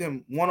beat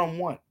them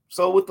one-on-one.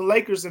 So with the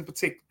Lakers in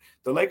particular,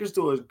 the Lakers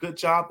do a good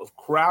job of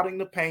crowding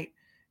the paint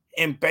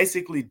and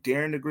basically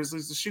daring the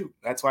Grizzlies to shoot.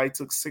 That's why he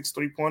took 6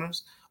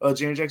 3-pointers.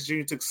 Jaren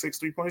Jackson Jr. took 6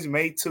 3-pointers. He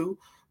made 2,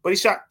 but he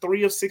shot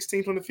 3 of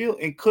 16 from the field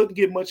and couldn't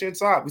get much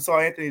inside. We saw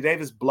Anthony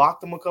Davis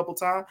block him a couple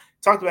times.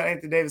 Talked about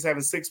Anthony Davis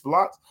having 6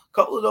 blocks. A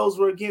couple of those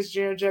were against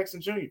Jaren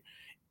Jackson Jr.,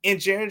 and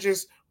Jaren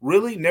just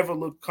really never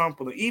looked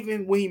comfortable.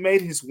 Even when he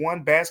made his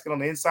one basket on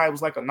the inside, it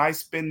was like a nice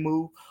spin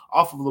move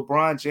off of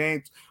LeBron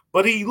James.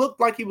 But he looked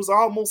like he was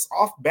almost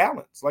off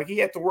balance. Like he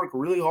had to work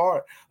really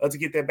hard to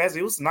get that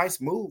basket. It was a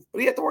nice move, but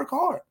he had to work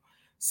hard.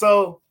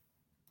 So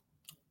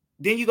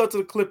then you go to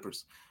the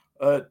Clippers.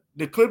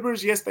 The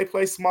Clippers, yes, they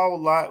play small a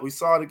lot. We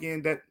saw it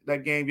again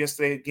that game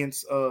yesterday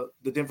against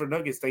the Denver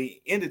Nuggets.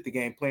 They ended the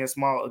game playing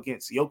small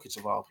against Jokic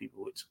of all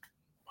people, which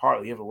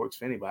hardly ever works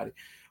for anybody.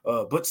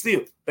 But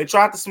still, they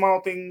tried the small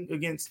thing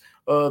against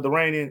the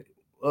reigning,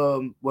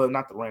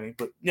 not the reigning,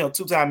 but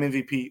 2-time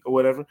MVP or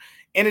whatever,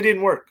 and it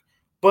didn't work.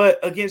 But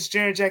against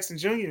Jaren Jackson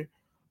Jr.,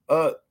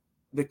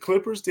 the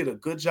Clippers did a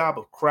good job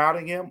of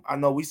crowding him. I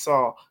know we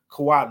saw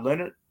Kawhi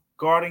Leonard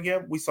guarding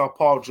him. We saw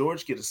Paul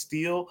George get a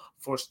steal,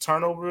 force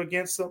turnover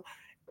against him.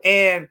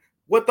 And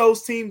what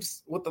those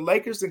teams, what the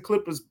Lakers and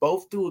Clippers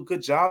both do a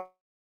good job,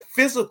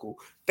 physical.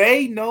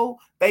 They know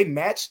they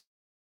match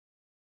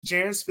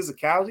Jaren's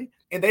physicality,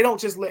 and they don't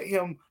just let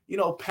him,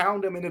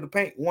 pound him into the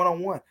paint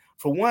one-on-one.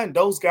 For one,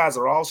 those guys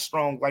are all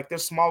strong. Like, they're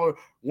smaller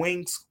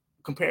wings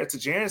compared to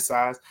Jaren's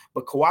size,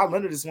 but Kawhi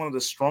Leonard is one of the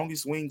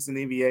strongest wings in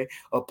the NBA.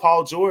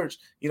 Paul George,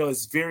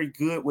 is very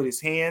good with his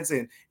hands,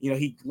 and,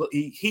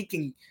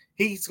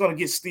 he's going to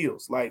get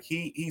steals. Like,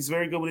 he's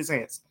very good with his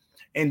hands.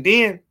 And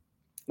then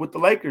with the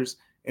Lakers,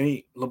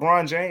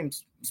 LeBron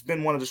James has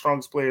been one of the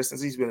strongest players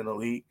since he's been in the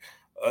league.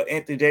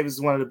 Anthony Davis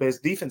is one of the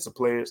best defensive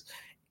players.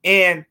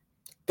 And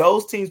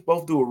those teams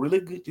both do a really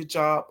good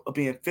job of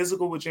being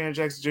physical with Jaren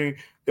Jackson Jr.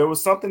 There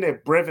was something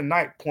that Brevin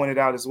Knight pointed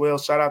out as well.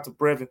 Shout out to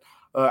Brevin,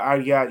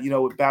 our guy,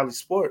 with Bally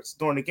Sports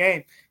during the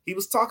game. He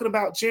was talking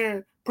about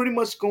Jaren pretty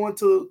much going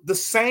to the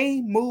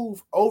same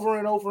move over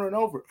and over and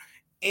over.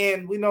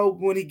 And we know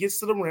when he gets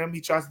to the rim,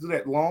 he tries to do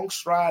that long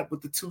stride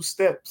with the 2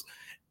 steps.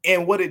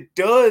 And what it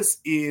does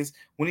is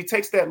when he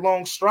takes that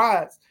long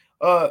stride,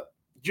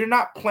 you're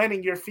not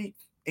planting your feet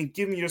and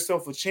giving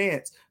yourself a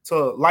chance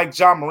to, like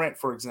Ja Morant,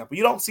 for example.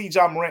 You don't see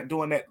Ja Morant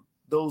doing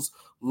those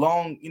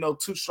long,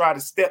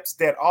 2-strided steps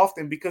that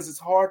often because it's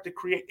hard to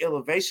create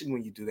elevation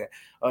when you do that.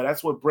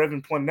 That's what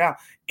Brevin pointed out.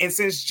 And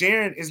since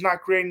Jaren is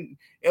not creating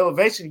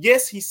elevation,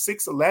 yes, he's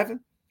 6'11",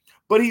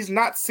 but he's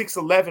not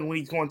 6'11" when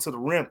he's going to the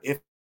rim.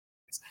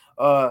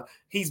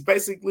 He's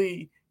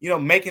basically,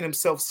 making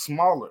himself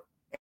smaller.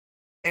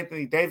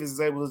 Anthony Davis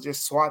is able to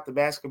just swat the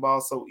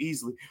basketball so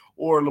easily,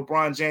 or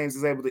LeBron James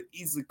is able to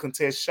easily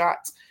contest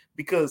shots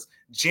because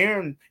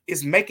Jaren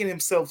is making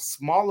himself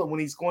smaller when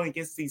he's going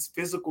against these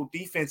physical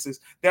defenses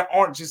that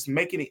aren't just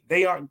making it.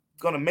 They aren't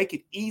going to make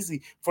it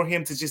easy for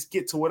him to just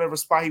get to whatever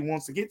spot he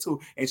wants to get to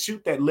and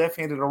shoot that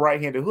left-handed or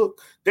right-handed hook.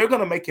 They're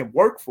going to make him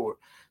work for it.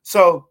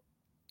 So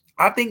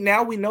I think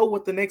now we know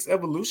what the next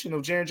evolution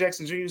of Jaren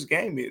Jackson Jr.'s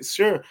game is.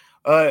 Sure,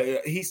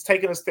 he's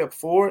taken a step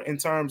forward in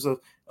terms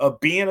of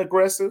being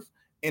aggressive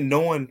and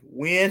knowing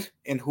when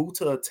and who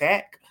to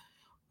attack.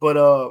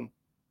 But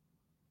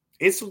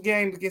it's a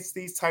game against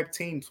these type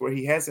teams where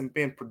he hasn't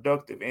been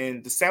productive,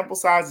 and the sample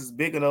size is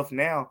big enough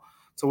now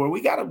to where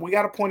we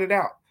gotta point it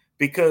out,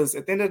 because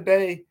at the end of the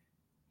day,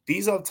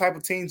 these are the type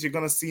of teams you're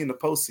gonna see in the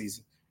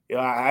postseason.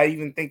 I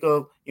even think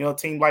of a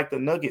team like the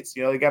Nuggets.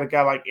 They got a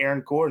guy like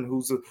Aaron Gordon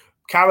who's a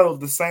kind of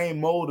the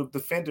same mold of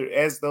defender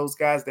as those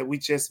guys that we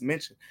just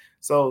mentioned.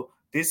 So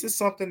this is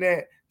something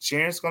that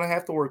Jaren's gonna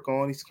have to work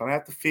on. He's gonna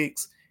have to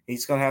fix.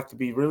 He's gonna have to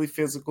be really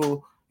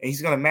physical, and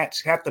he's gonna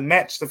have to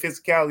match the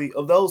physicality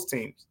of those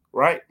teams.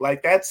 Right?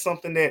 Like, that's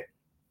something that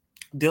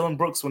Dylan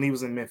Brooks, when he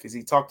was in Memphis,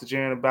 he talked to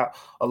Jaren about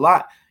a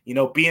lot,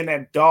 being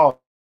that dog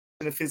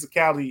and the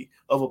physicality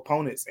of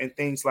opponents and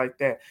things like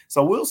that.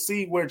 So we'll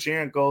see where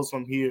Jaren goes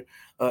from here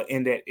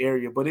in that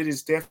area, but it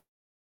is definitely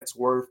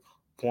worth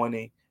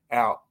pointing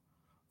out.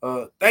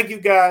 Thank you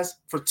guys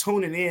for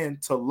tuning in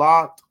to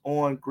Locked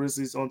On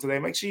Grizzlies on today.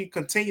 Make sure you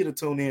continue to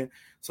tune in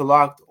to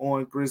Locked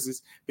On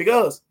Grizzlies,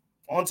 because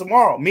on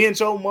tomorrow, me and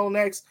Joe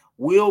Mullinax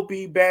will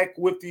be back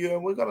with you,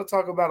 and we're going to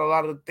talk about a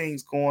lot of the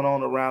things going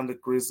on around the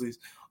Grizzlies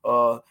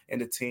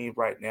and the team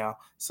right now.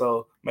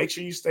 So make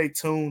sure you stay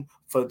tuned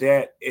for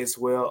that as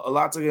well. A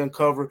lot to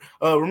uncover.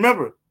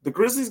 Remember, the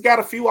Grizzlies got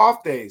a few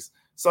off days,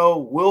 so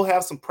we'll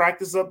have some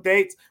practice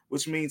updates,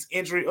 which means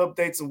injury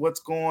updates and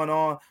what's going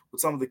on with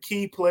some of the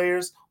key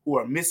players who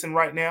are missing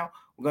right now.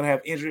 We're going to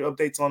have injury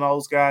updates on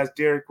those guys: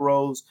 Derrick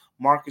Rose,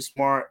 Marcus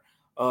Smart,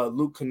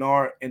 Luke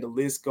Kennard, and the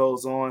list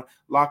goes on.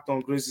 Locked On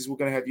Grizzlies, we're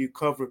going to have you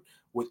covered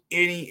with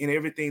any and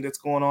everything that's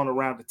going on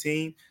around the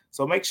team.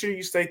 So make sure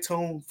you stay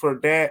tuned for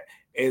that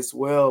as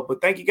well.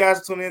 But thank you guys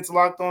for tuning in to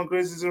Locked On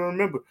Grizzlies. And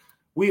remember,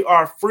 we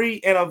are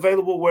free and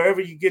available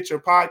wherever you get your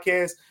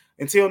podcast.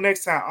 Until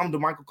next time, I'm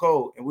DeMichael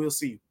Cole, and we'll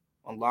see you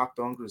on Locked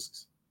On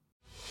Grizzlies.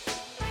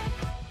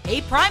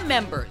 Hey, Prime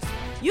members,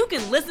 you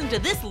can listen to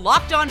this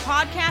Locked On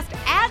podcast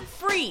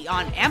ad-free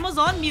on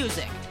Amazon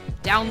Music.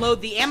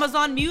 Download the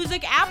Amazon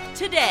Music app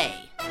today.